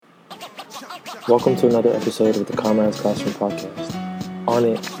Welcome to another episode of the Comrades Classroom Podcast. On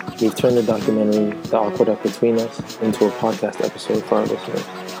it, we've turned the documentary, The Aqueduct Between Us, into a podcast episode for our listeners.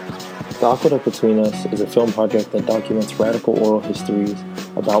 The Aqueduct Between Us is a film project that documents radical oral histories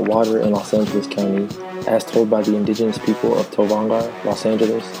about water in Los Angeles County as told by the indigenous people of Tovangar, Los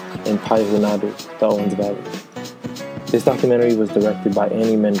Angeles, and Payahunadu, the Owens Valley. This documentary was directed by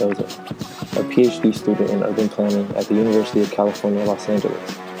Annie Mendoza, a PhD student in urban planning at the University of California, Los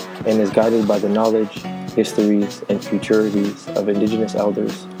Angeles, and is guided by the knowledge, histories, and futurities of indigenous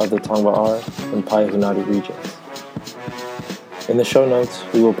elders of the Tongva-Ar and Payahunadu regions. In the show notes,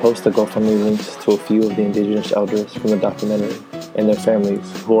 we will post the GoFundMe links to a few of the indigenous elders from the documentary and their families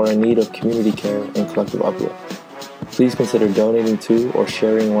who are in need of community care and collective uplift. Please consider donating to or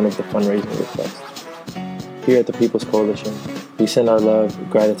sharing one of the fundraising requests. Here at the People's Coalition, we send our love,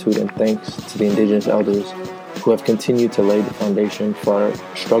 gratitude, and thanks to the indigenous elders who have continued to lay the foundation for our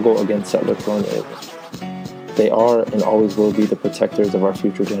struggle against settler colonialism. They are and always will be the protectors of our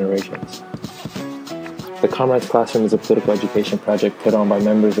future generations. The Comrades Classroom is a political education project put on by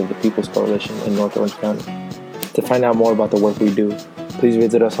members of the People's Coalition in North Orange County. To find out more about the work we do, please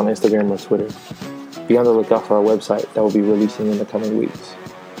visit us on Instagram or Twitter. Be on the lookout for our website that will be releasing in the coming weeks.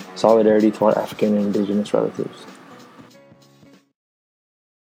 Solidarity to our African and indigenous relatives.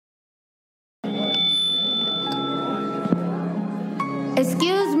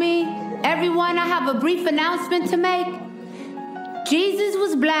 Excuse me, everyone, I have a brief announcement to make. Jesus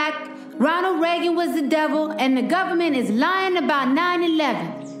was black, Ronald Reagan was the devil, and the government is lying about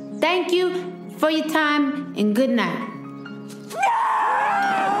 9/11. Thank you for your time, and good night. No!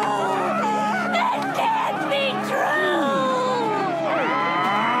 That can't be true!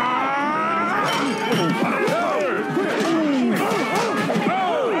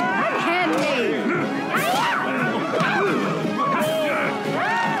 Hand me.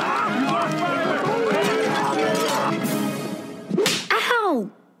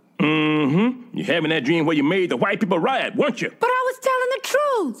 Ow! You having that dream where you made the white people riot, weren't you? But I was telling the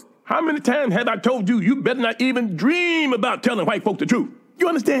truth. How many times have I told you you better not even dream about telling white folk the truth? You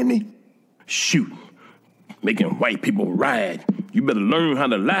understand me? Shoot. Making white people riot. You better learn how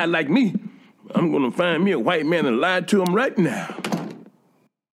to lie like me. I'm gonna find me a white man and lie to him right now.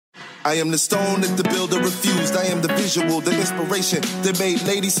 I am the stone that the builder refused. I am the visual, the inspiration that made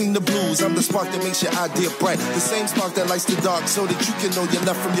ladies sing the blues. I'm the spark that makes your idea bright. The same spark that lights the dark so that you can know your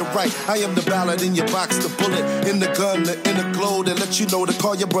left from your right. I am the ballad in your box, the bullet in the gun, the inner glow that lets you know to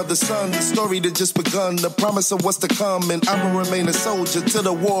call your brother son. The story that just begun, the promise of what's to come. And I'ma remain a soldier till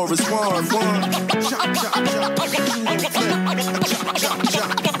the war is won. Chop, chop, chop. You gon' flip. Chop, chop,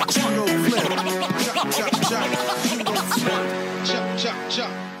 chop. You gon' flip. Chop, chop, chop. You gon' flip. Chop, chop, chop.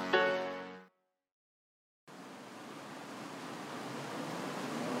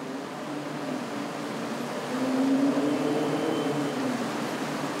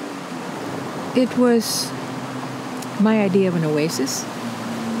 It was my idea of an oasis.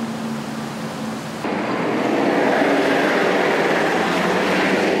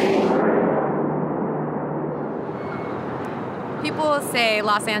 People say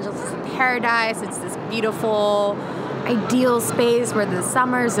Los Angeles is a paradise. It's this beautiful, ideal space where the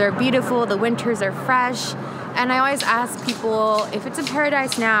summers are beautiful, the winters are fresh. And I always ask people, if it's a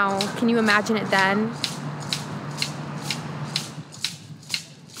paradise now, can you imagine it then?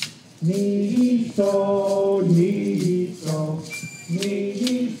 The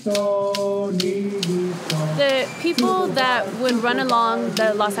people that would run along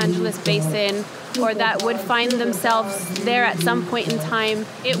the Los Angeles basin or that would find themselves there at some point in time,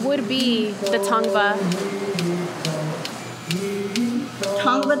 it would be the Tongva.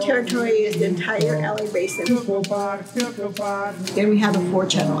 Tongva territory is the entire LA basin. Then we have the four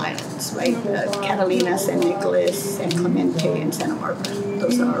Channel Islands, right? Catalina, San Nicolas, San Clemente, and Santa Barbara.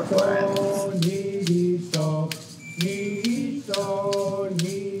 Those are our four islands.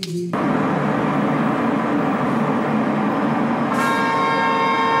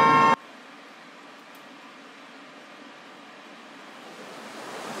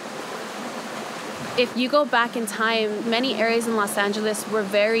 If you go back in time, many areas in Los Angeles were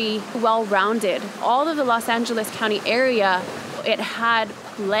very well-rounded. All of the Los Angeles County area, it had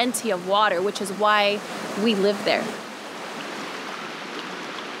plenty of water, which is why we live there.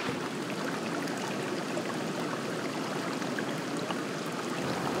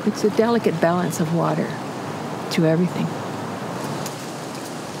 It's a delicate balance of water to everything.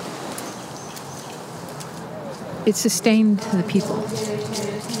 It sustained the people.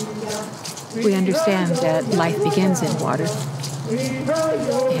 We understand that life begins in water, and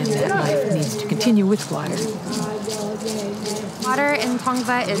that life needs to continue with water. Water in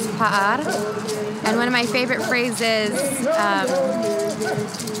Tongva is pa'ar. And one of my favorite phrases,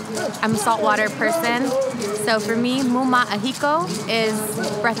 I'm a saltwater person. So for me, Muma Ahiko is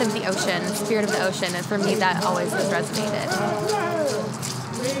breath of the ocean, spirit of the ocean. And for me, that always has resonated.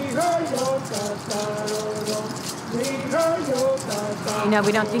 You know,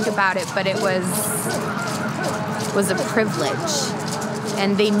 we don't think about it, but it was a privilege.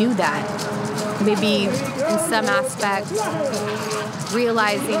 And they knew that. Maybe in some aspect,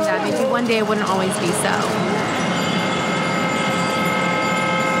 realizing that maybe one day it wouldn't always be so.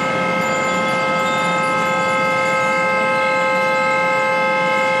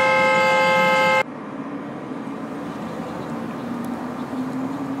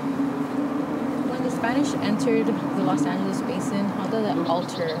 When the Spanish entered the Los Angeles basin, how did that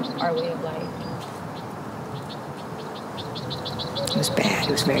alter our way of life? It was bad.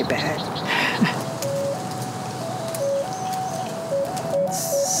 It was very bad.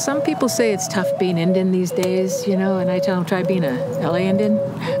 Some people say it's tough being Indian these days, you know, and I tell them, try being a LA Indian.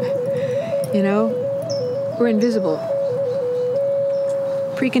 You know, we're invisible.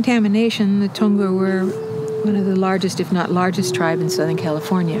 Pre-contamination, the Tongva were one of the largest, if not largest, tribe in Southern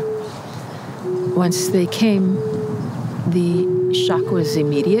California. Once they came, the shock was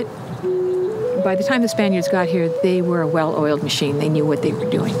immediate. By the time the Spaniards got here, they were a well-oiled machine. They knew what they were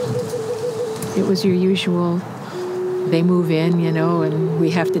doing. It was your usual, they move in, you know, and we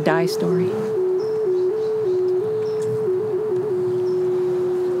have to die story.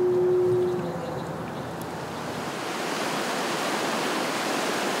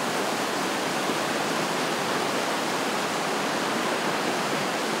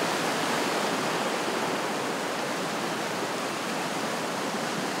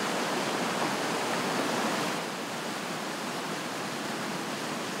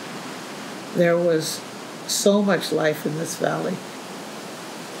 There was so much life in this valley.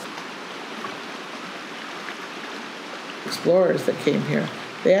 Explorers that came here,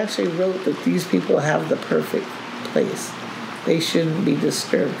 they actually wrote that these people have the perfect place. They shouldn't be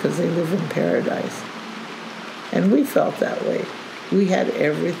disturbed because they live in paradise. And we felt that way. We had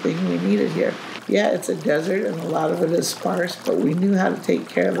everything we needed here. Yeah, it's a desert and a lot of it is sparse, but we knew how to take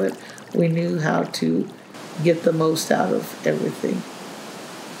care of it. We knew how to get the most out of everything.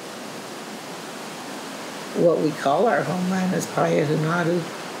 What we call our homeland is Payahunaru.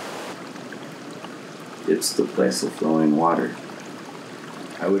 It's the place of flowing water.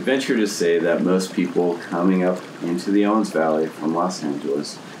 I would venture to say that most people coming up into the Owens Valley from Los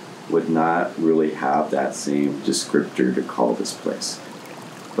Angeles would not really have that same descriptor to call this place.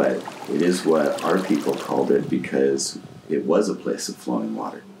 But it is what our people called it because it was a place of flowing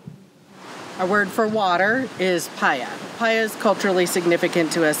water. Our word for water is Paya. Paya is culturally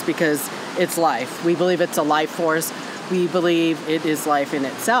significant to us because it's life. We believe it's a life force. We believe it is life in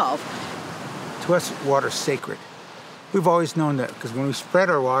itself. To us, water's sacred. We've always known that because when we spread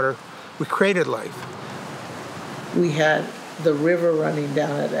our water, we created life. We had the river running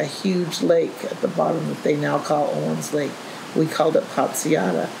down at a huge lake at the bottom that they now call Owens Lake. We called it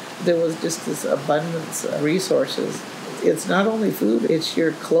Patsiata. There was just this abundance of resources. It's not only food, it's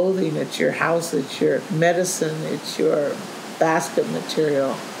your clothing, it's your house, it's your medicine, it's your basket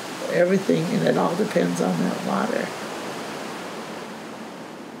material, everything, and it all depends on that water.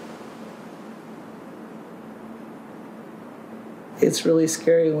 It's really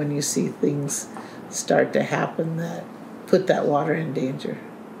scary when you see things start to happen that put that water in danger.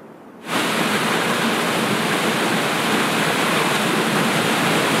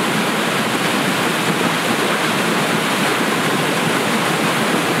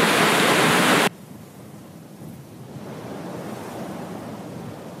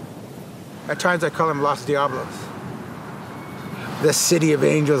 At times I call them Los Diablos. The city of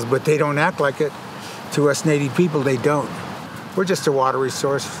angels, but they don't act like it. To us native people, they don't. We're just a water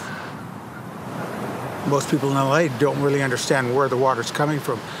resource. Most people in LA don't really understand where the water's coming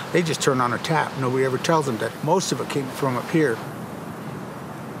from. They just turn on a tap. Nobody ever tells them that most of it came from up here.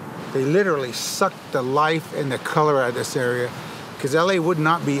 They literally suck the life and the color out of this area because LA would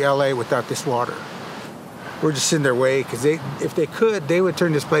not be LA without this water. We're just in their way because if they could, they would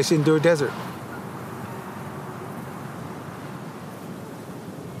turn this place into a desert.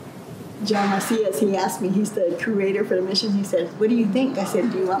 John Macias, he asked me, he's the curator for the mission, he said, what do you think? I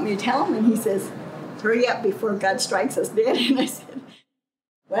said, do you want me to tell him? And he says, hurry up before God strikes us dead. And I said,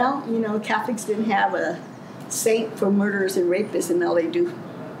 well, you know, Catholics didn't have a saint for murderers and rapists, and now they do.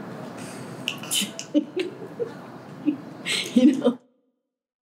 You know.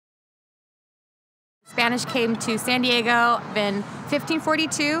 Spanish came to San Diego in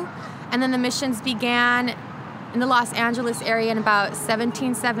 1542, and then the missions began in the Los Angeles area in about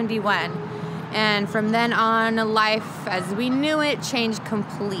 1771. And from then on, life as we knew it changed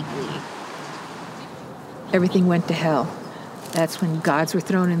completely. Everything went to hell. That's when gods were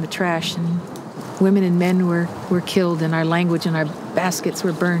thrown in the trash and women and men were killed and our language and our baskets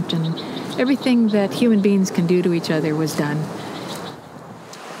were burnt and everything that human beings can do to each other was done.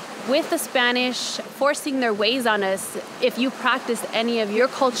 With the Spanish forcing their ways on us, if you practiced any of your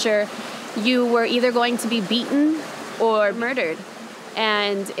culture, you were either going to be beaten or murdered.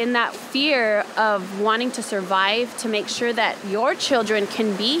 And in that fear of wanting to survive, to make sure that your children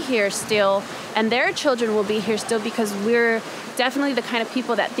can be here still and their children will be here still, because we're definitely the kind of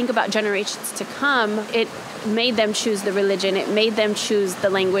people that think about generations to come, it made them choose the religion, it made them choose the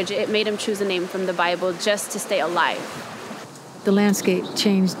language, it made them choose a name from the Bible just to stay alive. The landscape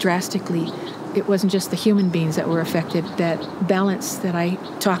changed drastically. It wasn't just the human beings that were affected. That balance that I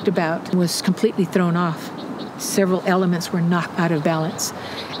talked about was completely thrown off. Several elements were knocked out of balance,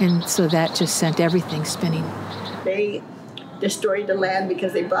 and so that just sent everything spinning. They destroyed the land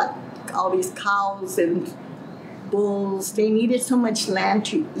because they brought all these cows and bulls. They needed so much land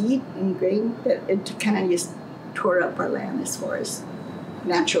to eat and grain that it kind of just tore up our land as far as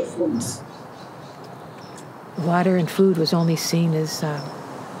natural foods. Water and food was only seen as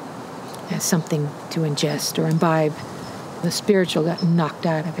something to ingest or imbibe. The spiritual got knocked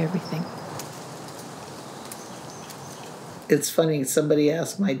out of everything. It's funny, somebody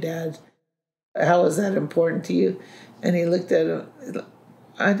asked my dad, how is that important to you? And he looked at him,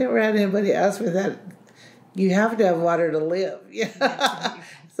 I never had anybody ask me that. You have to have water to live. Yeah.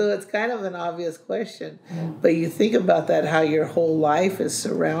 So it's kind of an obvious question. But you think about that, how your whole life is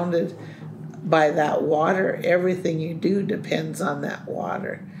surrounded by that water. Everything you do depends on that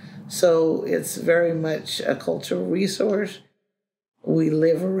water. So it's very much a cultural resource. We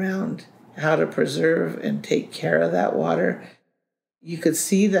live around how to preserve and take care of that water. You could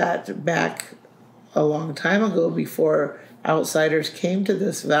see that back a long time ago before outsiders came to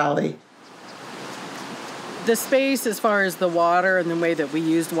this valley. The space as far as the water and the way that we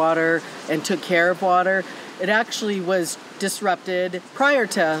used water and took care of water, it actually was disrupted prior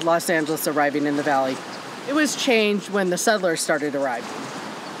to Los Angeles arriving in the valley. It was changed when the settlers started arriving.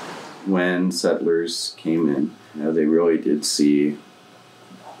 When settlers came in, they really did see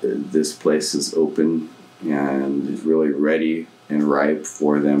this place is open and is really ready and ripe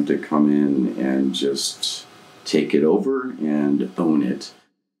for them to come in and just take it over and own it.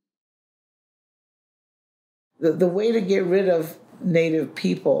 The way to get rid of native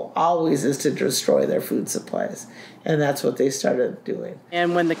people always is to destroy their food supplies. And that's what they started doing.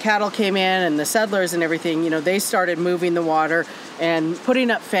 And when the cattle came in and the settlers and everything, they started moving the water and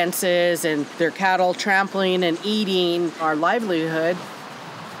putting up fences and their cattle trampling and eating our livelihood.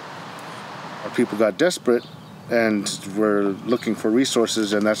 Our people got desperate and were looking for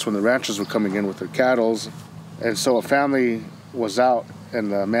resources, and that's when the ranchers were coming in with their cattle. And so a family was out,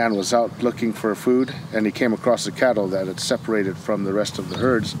 and the man was out looking for food, and he came across a cattle that had separated from the rest of the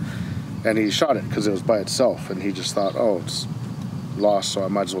herds, and he shot it because it was by itself, and he just thought, oh, it's lost, so I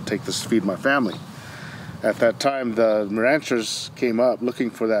might as well take this to feed my family. At that time, the ranchers came up looking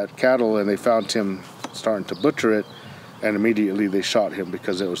for that cattle, and they found him starting to butcher it, and immediately they shot him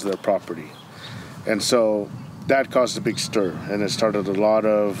because it was their property. And so that caused a big stir, and it started a lot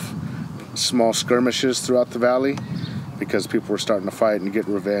of small skirmishes throughout the valley because people were starting to fight and get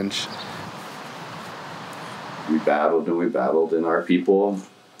revenge. We battled, and our people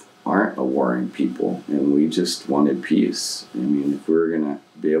aren't a warring people, and we just wanted peace. I mean, if we were going to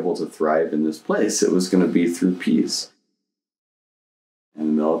be able to thrive in this place, it was going to be through peace. And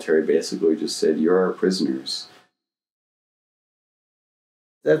the military basically just said, you're our prisoners.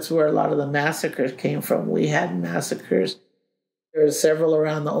 That's where a lot of the massacres came from. We had massacres. There were several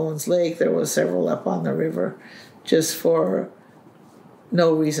around the Owens Lake. There were several up on the river, just for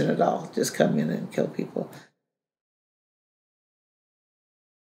no reason at all. Just come in and kill people.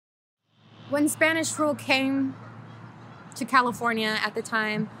 When Spanish rule came to California at the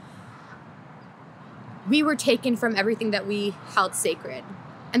time, we were taken from everything that we held sacred.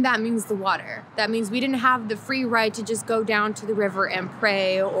 And that means the water. That means we didn't have the free right to just go down to the river and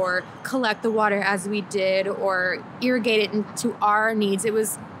pray or collect the water as we did or irrigate it into our needs. It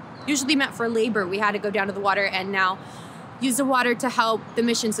was usually meant for labor. We had to go down to the water and now use the water to help the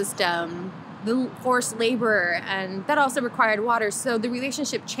mission system, the forced labor, and that also required water. So the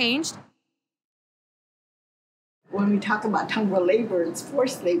relationship changed. When we talk about Tongva labor, it's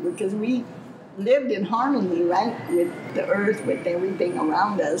forced labor because we lived in harmony, right, with the earth, with everything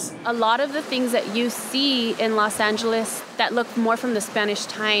around us. A lot of the things that you see in Los Angeles that look more from the Spanish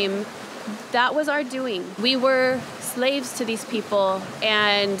time That was our doing. We were slaves to these people,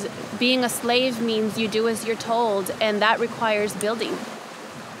 and being a slave means you do as you're told, and that requires building.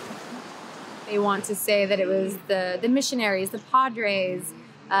 They want to say that it was the missionaries, the padres,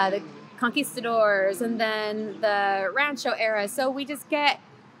 the conquistadors, and then the Rancho era. So we just get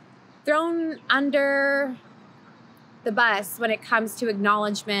thrown under the bus when it comes to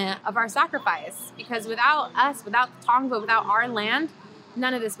acknowledgement of our sacrifice. Because without us, without Tongva, without our land,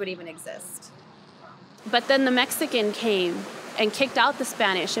 none of this would even exist. But then the Mexican came and kicked out the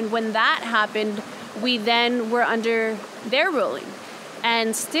Spanish. And when that happened, we then were under their ruling.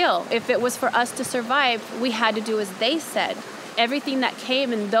 And still, if it was for us to survive, we had to do as they said. Everything that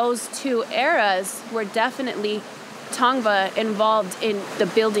came in those two eras were definitely Tongva involved in the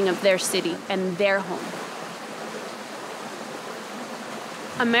building of their city and their home.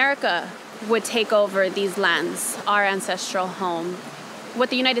 America would take over these lands, our ancestral home. What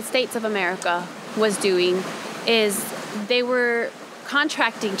the United States of America was doing is they were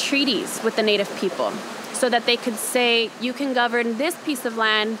contracting treaties with the native people so that they could say, you can govern this piece of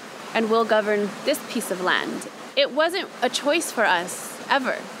land and we'll govern this piece of land. It wasn't a choice for us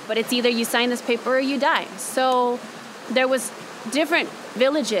ever, but it's either you sign this paper or you die. So there was different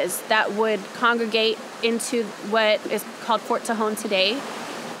villages that would congregate into what is called Fort Tejon today.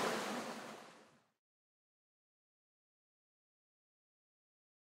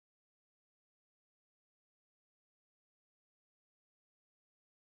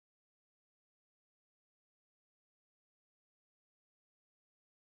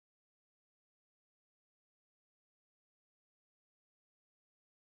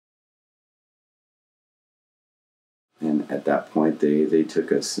 And at that point, they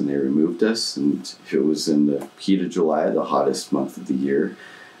took us and they removed us. And it was in the heat of July, the hottest month of the year.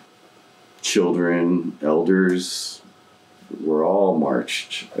 Children, elders were all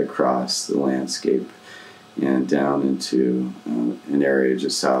marched across the landscape and down into an area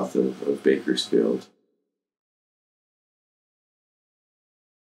just south of Bakersfield.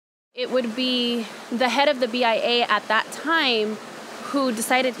 It would be the head of the BIA at that time who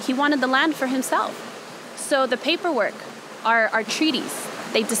decided he wanted the land for himself. So the paperwork, our treaties,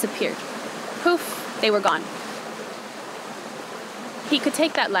 they disappeared. Poof, they were gone. He could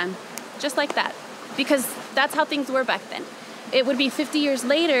take that land, just like that, because that's how things were back then. It would be 50 years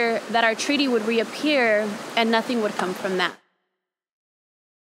later that our treaty would reappear and nothing would come from that.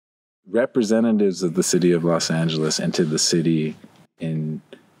 Representatives of the city of Los Angeles entered the city in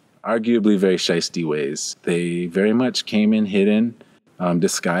arguably very shiesty ways. They very much came in hidden,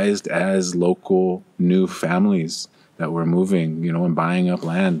 disguised as local new families that were moving, and buying up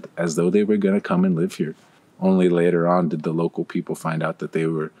land as though they were going to come and live here. Only later on did the local people find out that they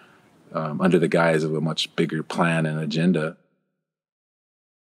were under the guise of a much bigger plan and agenda.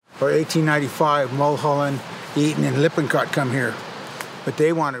 For 1895, Mulholland, Eaton, and Lippincott come here, but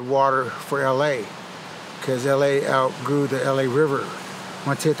they wanted water for L.A. because L.A. outgrew the L.A. River.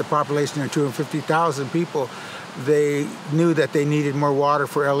 Once they hit the population of 250,000 people, they knew that they needed more water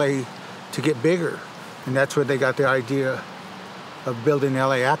for LA to get bigger. And that's where they got the idea of building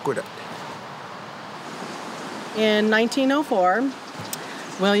LA Aqueduct. In 1904,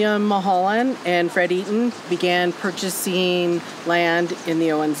 William Mulholland and Fred Eaton began purchasing land in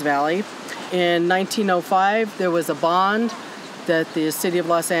the Owens Valley. In 1905, there was a bond that the city of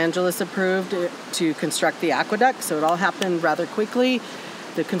Los Angeles approved to construct the aqueduct, so it all happened rather quickly.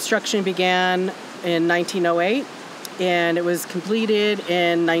 The construction began in 1908, and it was completed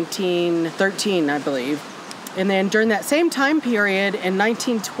in 1913, I believe. And then during that same time period, in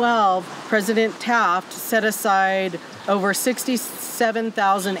 1912, President Taft set aside over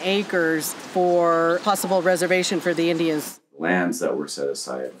 67,000 acres for possible reservation for the Indians. Lands that were set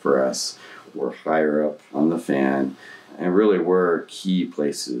aside for us were higher up on the fan and really were key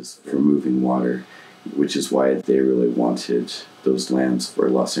places for moving water, which is why they really wanted those lands for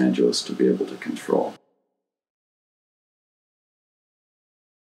Los Angeles to be able to control.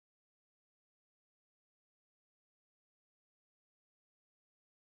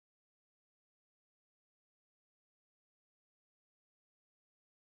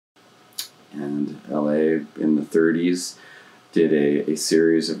 And LA in the 30s did a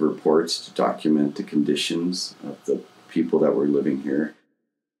series of reports to document the conditions of the people that were living here.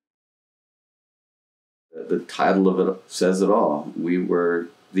 The title of it says it all. We were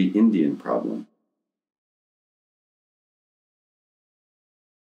the Indian problem.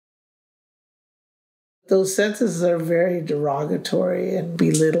 Those sentences are very derogatory and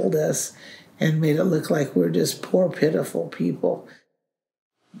belittled us and made it look like we're just poor, pitiful people.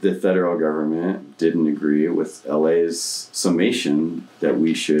 The federal government didn't agree with LA's summation that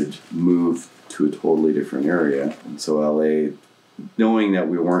we should move to a totally different area. And so LA, knowing that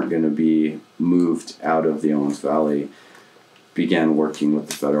we weren't going to be moved out of the Owens Valley, began working with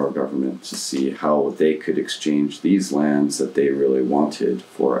the federal government to see how they could exchange these lands that they really wanted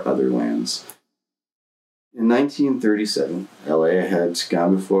for other lands. In 1937, LA had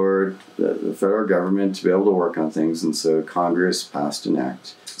gone before the federal government to be able to work on things, and so Congress passed an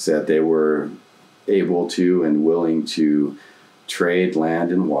act that they were able to and willing to trade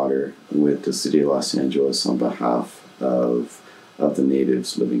land and water with the city of Los Angeles on behalf of the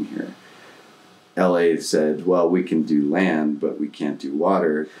natives living here. LA said, well, we can do land, but we can't do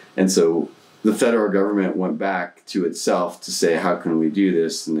water. And so the federal government went back to itself to say, how can we do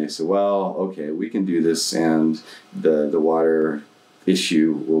this? And they said, well, okay, we can do this, and the water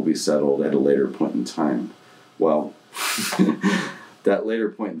issue will be settled at a later point in time. Well, that later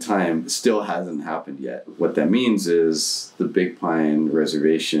point in time still hasn't happened yet. What that means is the Big Pine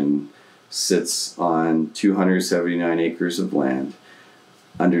Reservation sits on 279 acres of land.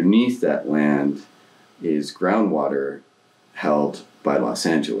 Underneath that land is groundwater held by Los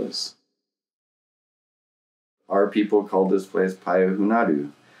Angeles. Our people called this place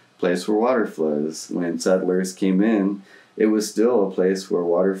Payahunadu, place where water flows. When settlers came in, it was still a place where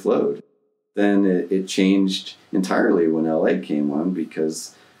water flowed. Then it changed entirely when LA came on,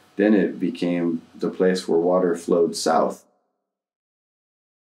 because then it became the place where water flowed south.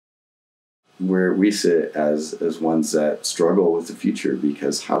 Where we sit as ones that struggle with the future,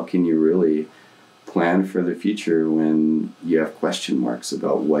 because how can you really plan for the future when you have question marks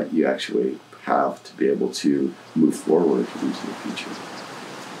about what you actually have to be able to move forward into the future?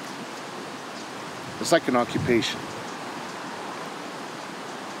 It's like an occupation.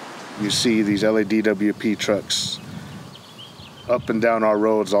 You see these LADWP trucks up and down our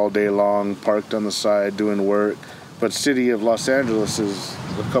roads all day long, parked on the side, doing work. But city of Los Angeles is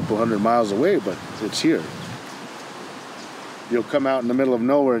a couple 100 miles away, but it's here. You'll come out in the middle of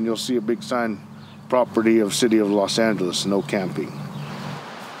nowhere and you'll see a big sign, property of city of Los Angeles, no camping.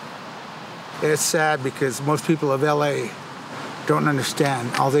 And it's sad because most people of LA don't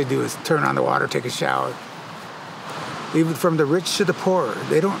understand. All they do is turn on the water, take a shower. Even from the rich to the poor,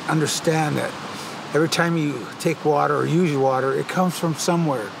 they don't understand that every time you take water or use water, it comes from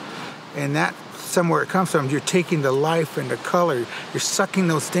somewhere. And that somewhere it comes from, you're taking the life and the color, you're sucking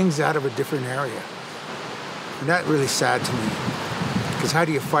those things out of a different area. And that's really sad to me. Because how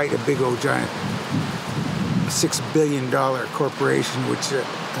do you fight a big old giant $6 billion corporation, which the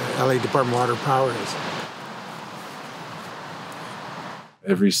LA Department of Water and Power is?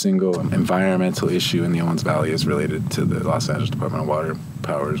 Every single environmental issue in the Owens Valley is related to the Los Angeles Department of Water and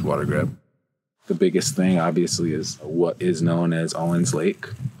Power's water grab. The biggest thing, obviously, is what is known as Owens Lake,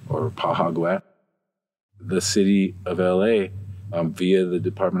 or Pahagua. The city of LA, via the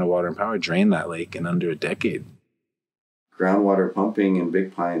Department of Water and Power, drained that lake in under a decade. Groundwater pumping in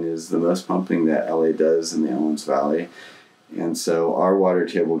Big Pine is the most pumping that LA does in the Owens Valley. And so our water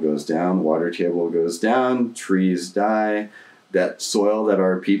table goes down, trees die. That soil that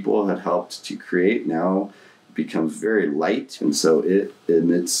our people had helped to create now becomes very light, and so it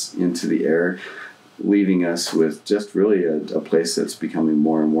emits into the air, leaving us with just really a place that's becoming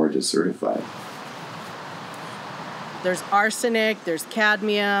more and more desertified. There's arsenic, there's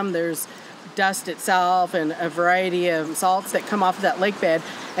cadmium, there's dust itself, and a variety of salts that come off of that lake bed,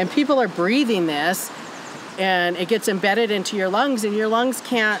 and people are breathing this, and it gets embedded into your lungs, and your lungs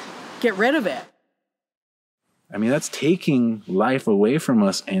can't get rid of it. I mean, that's taking life away from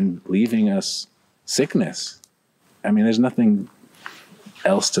us and leaving us sickness. I mean, there's nothing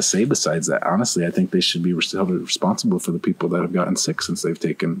else to say besides that. Honestly, I think they should be held responsible for the people that have gotten sick since they've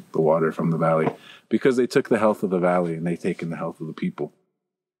taken the water from the valley, because they took the health of the valley and they've taken the health of the people.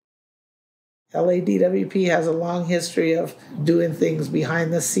 LADWP has a long history of doing things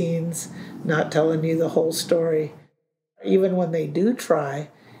behind the scenes, not telling you the whole story. Even when they do try,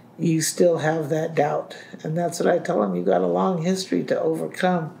 you still have that doubt. And that's what I tell them. You've got a long history to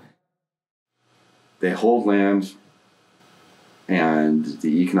overcome. They hold land and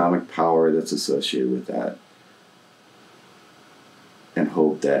the economic power that's associated with that, and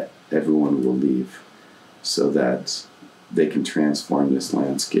hope that everyone will leave so that they can transform this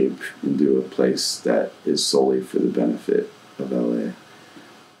landscape into a place that is solely for the benefit of LA.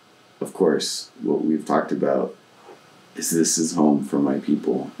 Of course, what we've talked about is this is home for my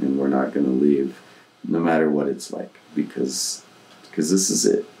people, and we're not going to leave no matter what it's like, because this is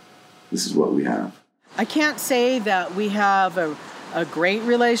it. This is what we have. I can't say that we have a great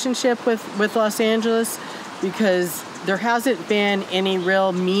relationship with Los Angeles, because there hasn't been any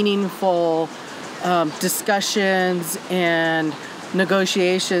real meaningful discussions and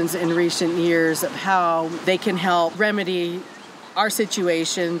negotiations in recent years of how they can help remedy our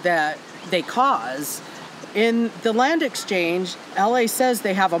situation that they cause. In the land exchange, LA says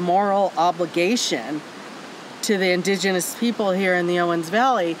they have a moral obligation to the indigenous people here in the Owens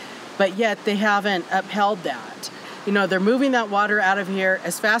Valley, but yet they haven't upheld that. You know, they're moving that water out of here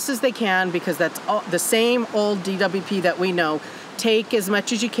as fast as they can because that's all, the same old DWP that we know. Take as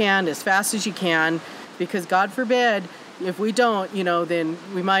much as you can, as fast as you can, because God forbid, if we don't, you know, then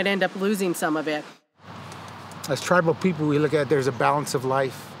we might end up losing some of it. As tribal people, we look at there's a balance of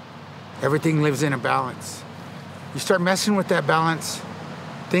life. Everything lives in a balance. You start messing with that balance,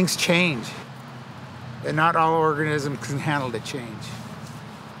 things change. And not all organisms can handle the change.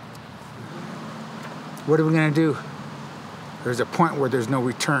 What are we going to do? There's a point where there's no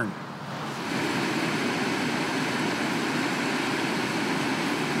return.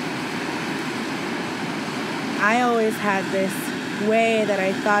 I always had this way that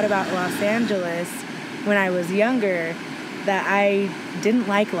I thought about Los Angeles when I was younger, that I didn't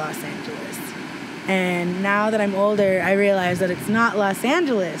like Los Angeles. And now that I'm older, I realize that it's not Los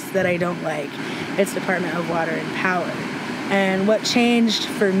Angeles that I don't like. It's Department of Water and Power. And what changed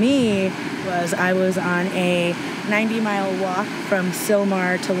for me was I was on a 90-mile walk from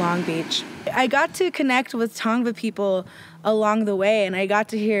Sylmar to Long Beach. I got to connect with Tongva people along the way, and I got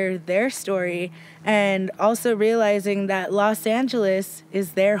to hear their story, and also realizing that Los Angeles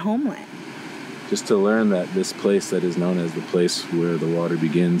is their homeland. Just to learn that this place that is known as the place where the water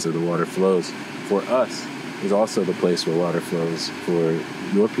begins or the water flows, for us, is also the place where water flows for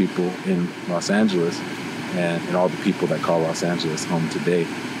your people in Los Angeles and all the people that call Los Angeles home today.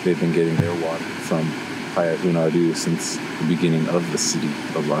 They've been getting their water from Paya Hunadu since the beginning of the city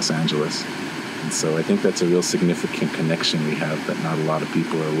of Los Angeles. And so I think that's a real significant connection we have that not a lot of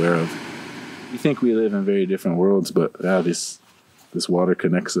people are aware of. We think we live in very different worlds, but this water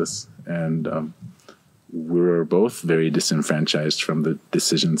connects us, and we're both very disenfranchised from the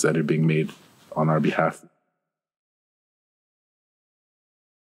decisions that are being made on our behalf.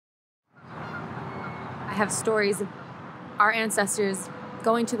 I have stories of our ancestors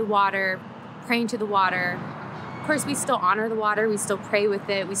going to the water, praying to the water. Of course, we still honor the water. We still pray with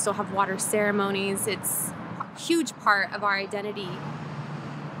it. We still have water ceremonies. It's a huge part of our identity.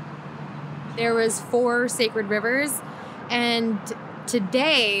 There was 4 sacred rivers, and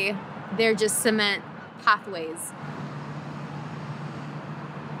today they're just cement pathways.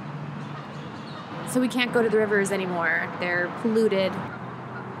 So we can't go to the rivers anymore. They're polluted.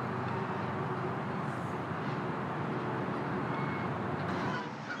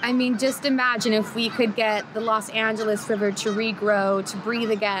 I mean, just imagine if we could get the Los Angeles River to regrow, to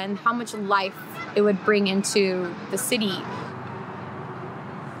breathe again, how much life it would bring into the city.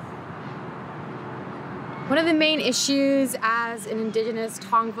 One of the main issues as an Indigenous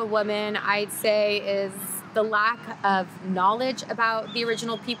Tongva woman, I'd say, is the lack of knowledge about the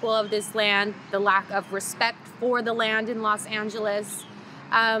original people of this land, the lack of respect for the land in Los Angeles.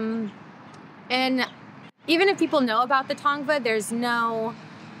 And even if people know about the Tongva, there's no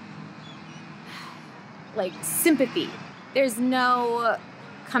sympathy. There's no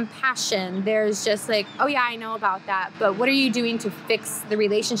compassion. There's just oh yeah, I know about that, but what are you doing to fix the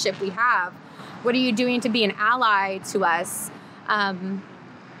relationship we have? What are you doing to be an ally to us?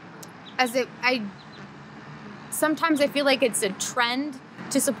 Sometimes I feel like it's a trend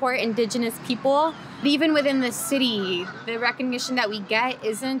to support Indigenous people. But even within the city, the recognition that we get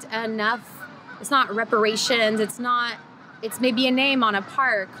isn't enough. It's not reparations. It's maybe a name on a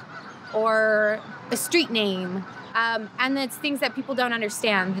park or a street name. And it's things that people don't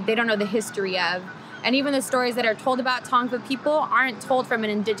understand, that they don't know the history of. And even the stories that are told about Tongva people aren't told from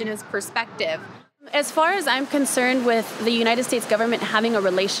an Indigenous perspective. As far as I'm concerned with the United States government having a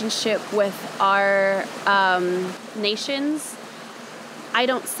relationship with our nations, I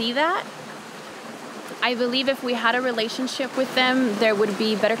don't see that. I believe if we had a relationship with them, there would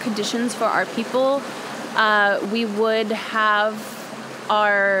be better conditions for our people. We would have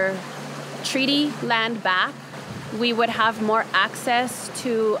our treaty land back. We would have more access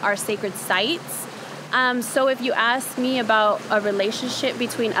to our sacred sites. So if you ask me about a relationship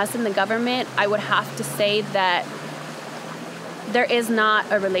between us and the government, I would have to say that there is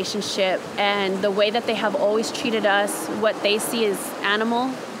not a relationship, and the way that they have always treated us, what they see as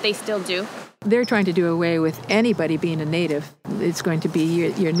animal, they still do. They're trying to do away with anybody being a native. It's going to be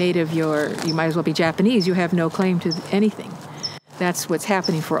you're native, you might as well be Japanese. You have no claim to anything. That's what's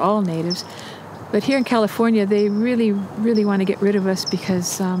happening for all natives. But here in California, they really, really want to get rid of us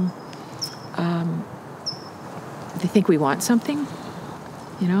because they think we want something.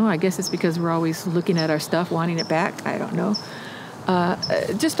 You know, I guess it's because we're always looking at our stuff, wanting it back. I don't know.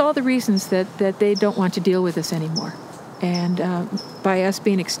 Just all the reasons that they don't want to deal with us anymore. And by us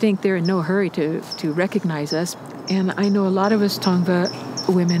being extinct, they're in no hurry to recognize us. And I know a lot of us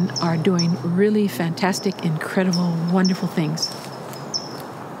Tongva women are doing really fantastic, incredible, wonderful things.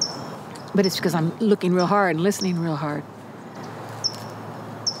 But it's because I'm looking real hard and listening real hard.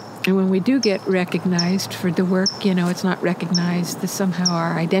 And when we do get recognized for the work, you know, it's not recognized that somehow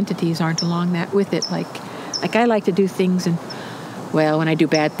our identities aren't along that with it. Like I like to do things, and, well, when I do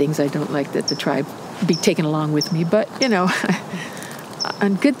bad things, I don't like that the tribe be taken along with me. But, you know,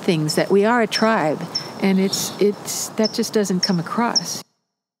 on good things, that we are a tribe, and it's that just doesn't come across.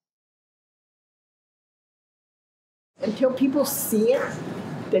 Until people see it,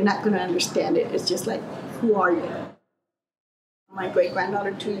 they're not going to understand it. It's just like, who are you? My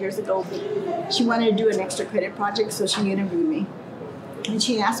great-granddaughter 2 years ago, she wanted to do an extra credit project, so she interviewed me. And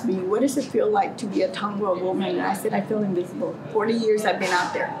she asked me, what does it feel like to be a Tongva woman? And I said, I feel invisible. 40 years I've been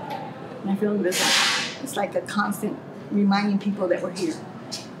out there, and I feel invisible. It's like a constant reminding people that we're here,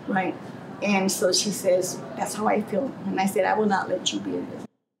 right? And so she says, that's how I feel. And I said, I will not let you be invisible.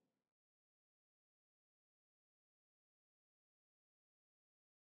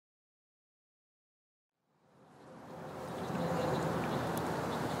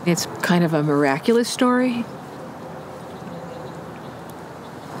 It's kind of a miraculous story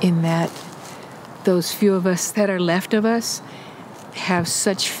in that those few of us that are left of us have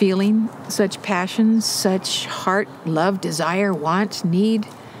such feeling, such passion, such heart, love, desire, want, need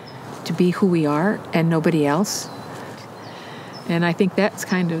to be who we are and nobody else. And I think that's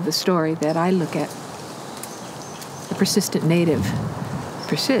kind of the story that I look at. The persistent native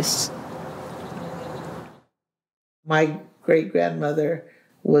persists. My great-grandmother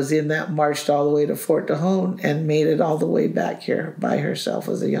was in that, marched all the way to Fort Tejon and made it all the way back here by herself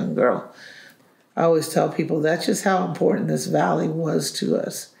as a young girl. I always tell people that's just how important this valley was to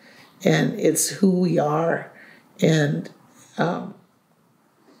us. And it's who we are. And to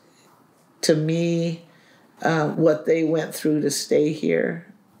me, what they went through to stay here,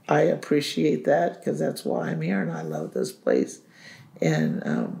 I appreciate that, because that's why I'm here and I love this place.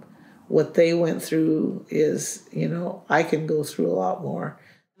 And what they went through is, you know, I can go through a lot more.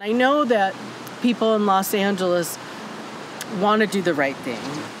 I know that people in Los Angeles want to do the right thing.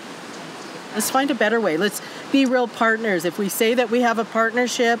 Let's find a better way. Let's be real partners. If we say that we have a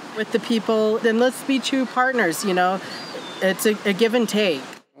partnership with the people, then let's be true partners, you know. It's a give and take.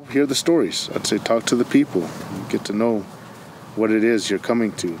 Hear the stories. I'd say talk to the people. Get to know what it is you're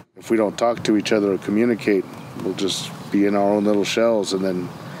coming to. If we don't talk to each other or communicate, we'll just be in our own little shells and then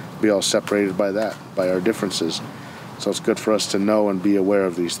be all separated by that, by our differences. So it's good for us to know and be aware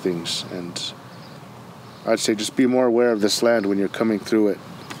of these things. And I'd say just be more aware of this land when you're coming through it.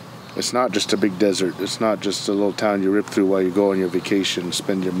 It's not just a big desert. It's not just a little town you rip through while you go on your vacation,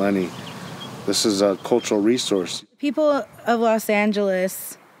 spend your money. This is a cultural resource. People of Los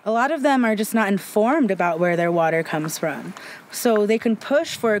Angeles, a lot of them are just not informed about where their water comes from. So they can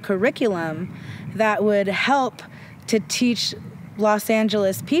push for a curriculum that would help to teach Los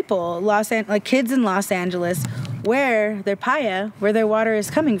Angeles people, like kids in Los Angeles, where their water is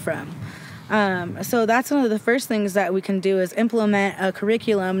coming from. So that's one of the first things that we can do is implement a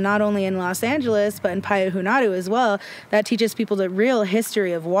curriculum not only in Los Angeles but in Payahunadu as well that teaches people the real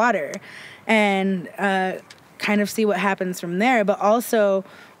history of water and kind of see what happens from there. But also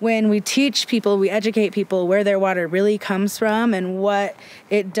when we teach people, we educate people where their water really comes from and what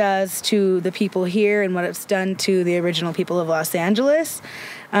it does to the people here and what it's done to the original people of Los Angeles,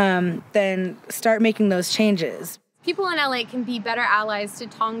 then start making those changes. People in LA can be better allies to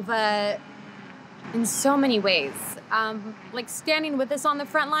Tongva in so many ways. Like standing with us on the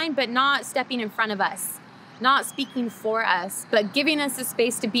front line, but not stepping in front of us, not speaking for us, but giving us the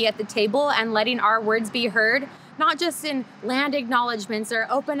space to be at the table and letting our words be heard, not just in land acknowledgements or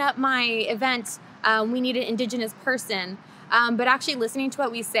open up my event, we need an Indigenous person, but actually listening to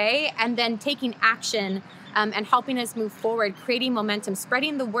what we say and then taking action and helping us move forward, creating momentum,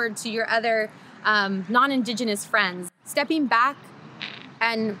 spreading the word to your other non-Indigenous friends, stepping back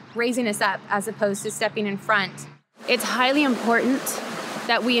and raising us up as opposed to stepping in front. It's highly important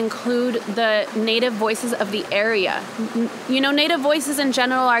that we include the Native voices of the area. You know, Native voices in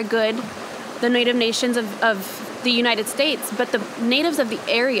general are good, the Native nations of the United States, but the natives of the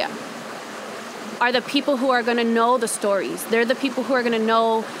area are the people who are going to know the stories. They're the people who are going to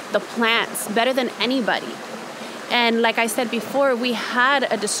know the plants better than anybody. And like I said before, we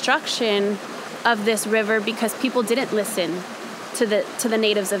had a destruction of this river because people didn't listen. to the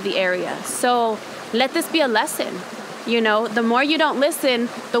natives of the area. So let this be a lesson. The more you don't listen,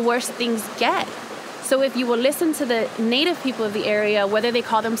 the worse things get. So if you will listen to the native people of the area, whether they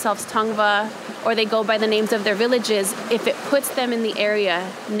call themselves Tongva or they go by the names of their villages, if it puts them in the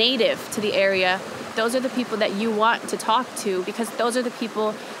area, native to the area, those are the people that you want to talk to, because those are the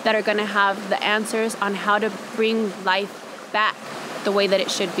people that are going to have the answers on how to bring life back the way that it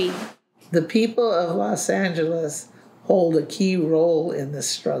should be. The people of Los Angeles hold a key role in this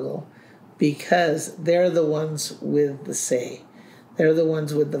struggle because they're the ones with the say. They're the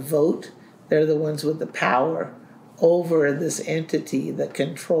ones with the vote. They're the ones with the power over this entity that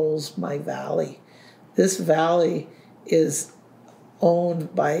controls my valley. This valley is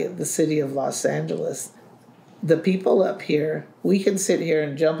owned by the city of Los Angeles. The people up here, we can sit here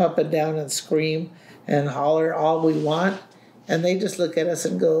and jump up and down and scream and holler all we want, and they just look at us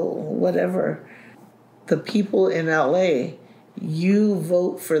and go, whatever. The people in LA, you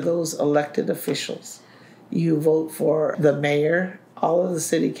vote for those elected officials. You vote for the mayor, all of the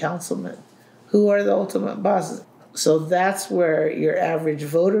city councilmen, who are the ultimate bosses. So that's where your average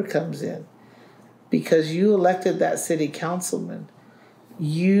voter comes in. Because you elected that city councilman,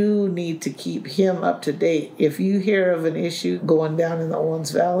 you need to keep him up to date. If you hear of an issue going down in the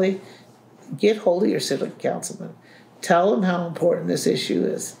Owens Valley, get hold of your city councilman. Tell him how important this issue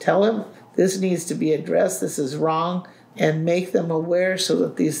is. Tell him this needs to be addressed, this is wrong, and make them aware so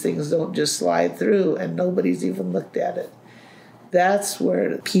that these things don't just slide through and nobody's even looked at it. That's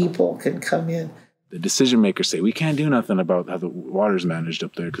where people can come in. The decision makers say, we can't do nothing about how the water's managed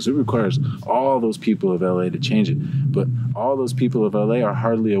up there because it requires all those people of LA to change it. But all those people of LA are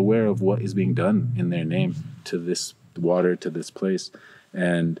hardly aware of what is being done in their name to this water, to this place.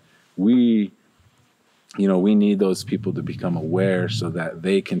 And we need those people to become aware so that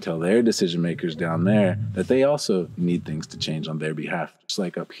they can tell their decision makers down there that they also need things to change on their behalf. Just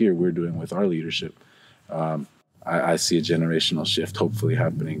like up here we're doing with our leadership. I see a generational shift hopefully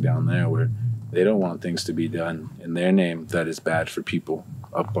happening down there where they don't want things to be done in their name that is bad for people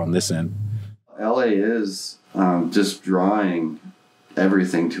up on this end. LA is just drawing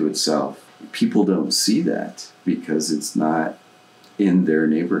everything to itself. People don't see that because it's not in their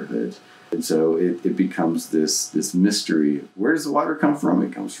neighborhood. And so it becomes this mystery. Where does the water come from?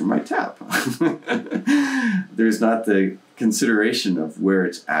 It comes from my tap. There's not the consideration of where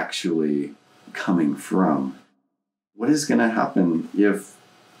it's actually coming from. What is going to happen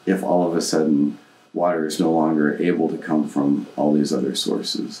if all of a sudden water is no longer able to come from all these other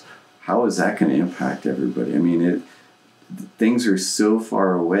sources? How is that going to impact everybody? I mean, things are so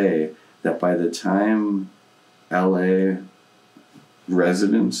far away that by the time LA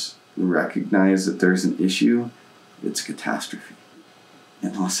residents recognize that there's an issue, it's a catastrophe.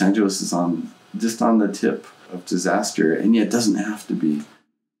 And Los Angeles is just on the tip of disaster, and yet it doesn't have to be.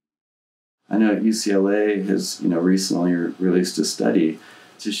 I know UCLA has recently released a study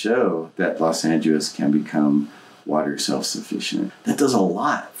to show that Los Angeles can become water self-sufficient. That does a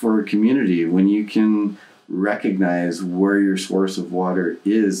lot for a community when you can recognize where your source of water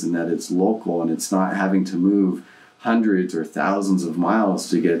is and that it's local and it's not having to move hundreds or thousands of miles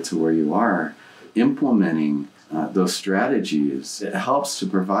to get to where you are. Implementing those strategies, it helps to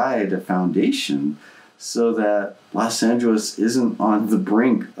provide a foundation so that Los Angeles isn't on the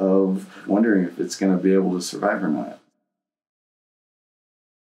brink of wondering if it's going to be able to survive or not.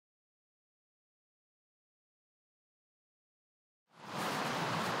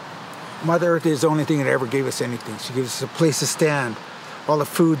 Mother Earth is the only thing that ever gave us anything. She gives us a place to stand. All the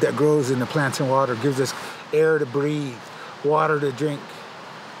food that grows in the plants and water gives us air to breathe, water to drink.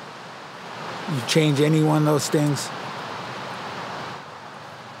 You change any one of those things,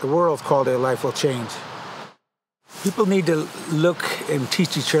 the world's quality of life will change. People need to look and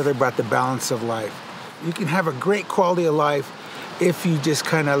teach each other about the balance of life. You can have a great quality of life if you just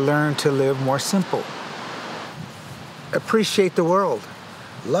kind of learn to live more simple. Appreciate the world.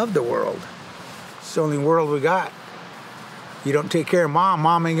 Love the world. It's the only world we got. You don't take care of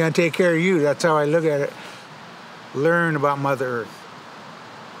mom ain't gonna take care of you. That's how I look at it. Learn about Mother Earth.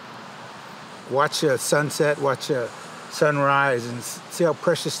 Watch a sunset, watch a sunrise, and see how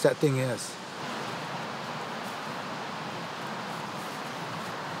precious that thing is.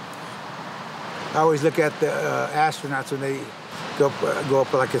 I always look at the astronauts when they go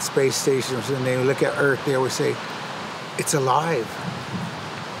up like a space station and they look at Earth, they always say, it's alive.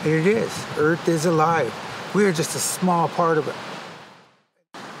 And it is. Earth is alive. We are just a small part of it.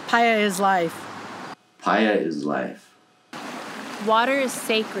 Paya is life. Paya is life. Water is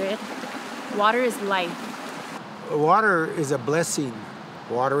sacred. Water is life. Water is a blessing.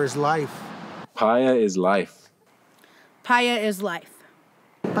 Water is life. Paya is life. Paya is life.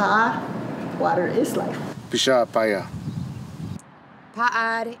 Pa, water is life. Pisha Paya.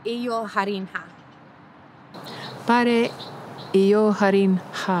 Pa'ar iyo harinha. Pare iyo harin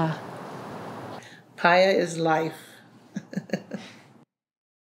ha. Paya is life.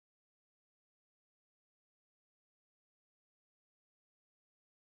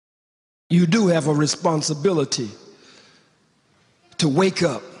 You do have a responsibility to wake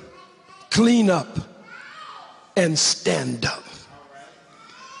up, clean up, and stand up.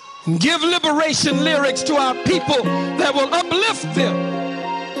 And give liberation lyrics to our people that will uplift them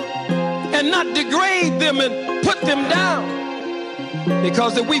and not degrade them and put them down.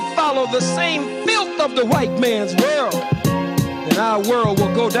 Because if we follow the same filth of the white man's world, then our world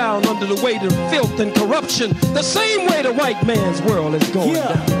will go down under the weight of filth and corruption, the same way the white man's world is going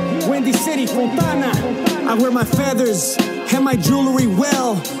down. Windy City, Fontana. I wear my feathers and my jewelry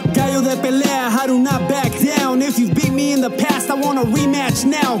well. Gallo de pelea, how do not back down. If you've beat me in the past, I want a rematch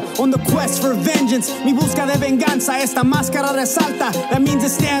now. On the quest for vengeance, mi busca de venganza. Esta máscara resalta, that means it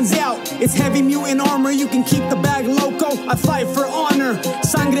stands out. It's heavy mutant armor, you can keep the bag loco. I fight for honor.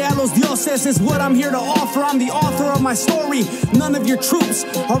 Sangre a los dioses is what I'm here to offer. I'm the author of my story. None of your troops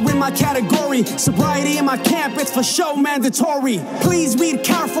are in my category. Sobriety in my camp, it's for show mandatory. Please read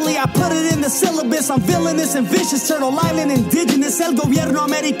carefully, I put it in the syllabus. I'm villainous and vicious, Turtle Island indigenous. El gobierno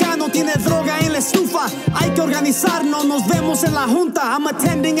americano tiene droga en la estufa. Hay que organizarnos, nos vemos en la junta. I'm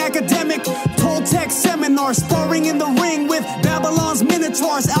attending academic Toltec seminars, sparring in the ring with Babylon's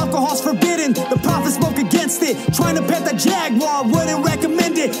minotaurs. Alcohol's forbidden, the prophet spoke against it. Trying to pet the jaguar, wouldn't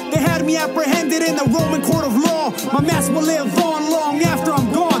recommend it. They had me apprehended in the Roman court of law. My mask will live on long after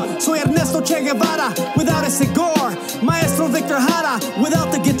I'm gone. Soy Ernesto Che Guevara without a cigar. Maestro Victor Jara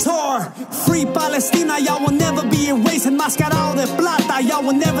without the guitar. Free Palestina, y'all will never be erased. Enmascarado de plata, y'all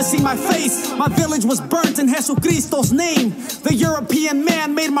will never see my face. My village was burnt in Jesucristo's name. The European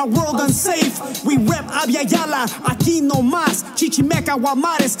man made my world unsafe. We rep Abya Yala, aquí no más. Chichimeca,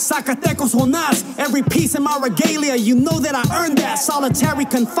 Guamares, Zacatecos, Jonás. Every piece in my regalia, you know that I earned that. Solitary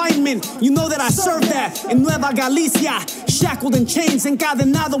confinement, you know that I served that. In Nueva Galicia, shackled in chains,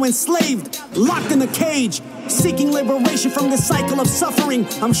 encadenado, enslaved, locked in a cage. Seeking liberation from this cycle of suffering.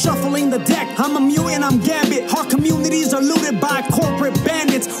 I'm shuffling the deck, I'm a mutant, I'm Gambit. Our communities are looted by corporate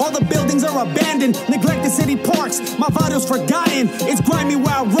bandits. All the buildings are abandoned, neglected city parks. My barrio's forgotten, it's grimy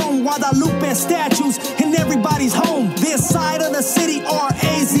where I roam. Guadalupe statues in everybody's home. This side of the city are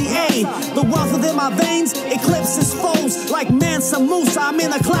AZA. The wealth within my veins eclipses foes. Like Mansa Musa, I'm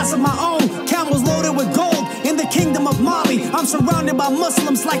in a class of my own. Camels loaded with gold in the kingdom of Mali. I'm surrounded by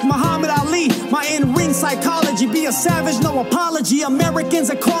Muslims like Muhammad Ali. My in-ring psychology, be a savage, no apology. Americans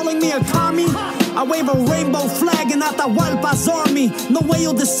are calling me a commie. I wave a rainbow flag in Atahualpa's army. No way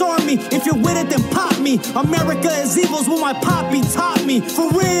you'll disarm me. If you're with it, then pop me. America is evil's what my poppy taught me.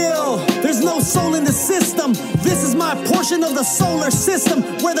 For real, there's no soul in the system. This is my portion of the solar system.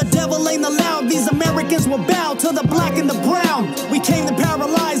 Where the devil ain't allowed, these Americans will bow to the black and the brown. We came to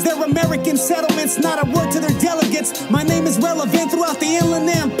paralyze their American settlements. Not a word to their delegates. My name is relevant throughout the Inland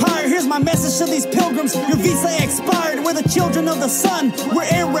Empire. Here's my message to these pilgrims. Your visa expired. We're the children of the sun. We're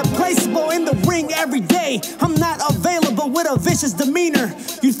irreplaceable in the ring every day. I'm not available with a vicious demeanor.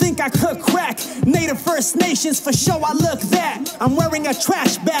 You think I could crack? Native First Nations, for sure I look that. I'm wearing a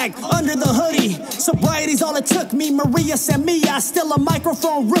trash bag under the hoodie. Sobriety's all it took me. Maria Semilla, still a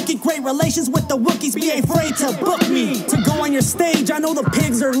microphone rookie. Great relations with the Wookiees. Be afraid to book me. To go on your stage, I know the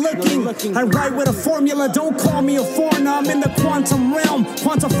pigs are looking. I write with a formula, don't call me a foreigner. I'm in the quantum realm,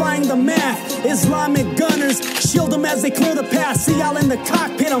 quantifying the math. Islamic gunners, shield them as they clear the path. See y'all in the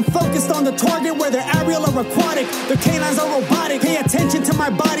cockpit, I'm focused on the target. Where they're aerial or aquatic, their canines are robotic. Pay attention to my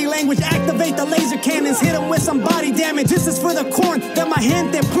body language, activate the laser cannons, hit them with some body damage. This is for the corn that my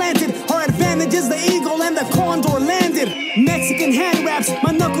hand that planted. Our advantage is the eagle and the condor landed. Mexican hand wraps,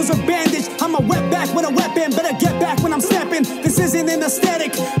 my knuckles are bandaged. I'm a wetback with a weapon, better get back when I'm stepping. This isn't an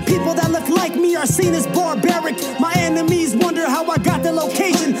aesthetic. People that look like me are seen as barbaric. My enemies wonder how I got the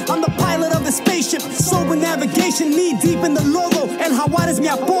location. I'm the pilot of the spaceship, sober navigation, knee deep in the logo. And how wide is mi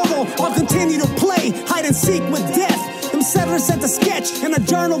apodo? I'll continue to play hide and seek with death. Them settlers sent a sketch and a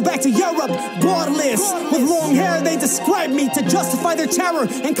journal back to Europe. Borderless, with long hair they describe me to justify their terror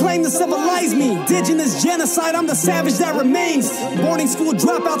and claim to civilize me. Indigenous genocide, I'm the savage that remains. Boarding school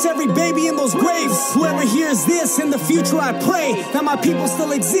dropouts, every baby in those graves. Whoever hears this, in the future I pray that my people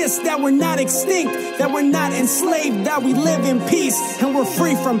still exist, that we're not extinct, that we're not enslaved, that we live in peace and we're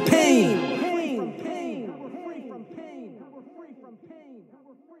free from pain.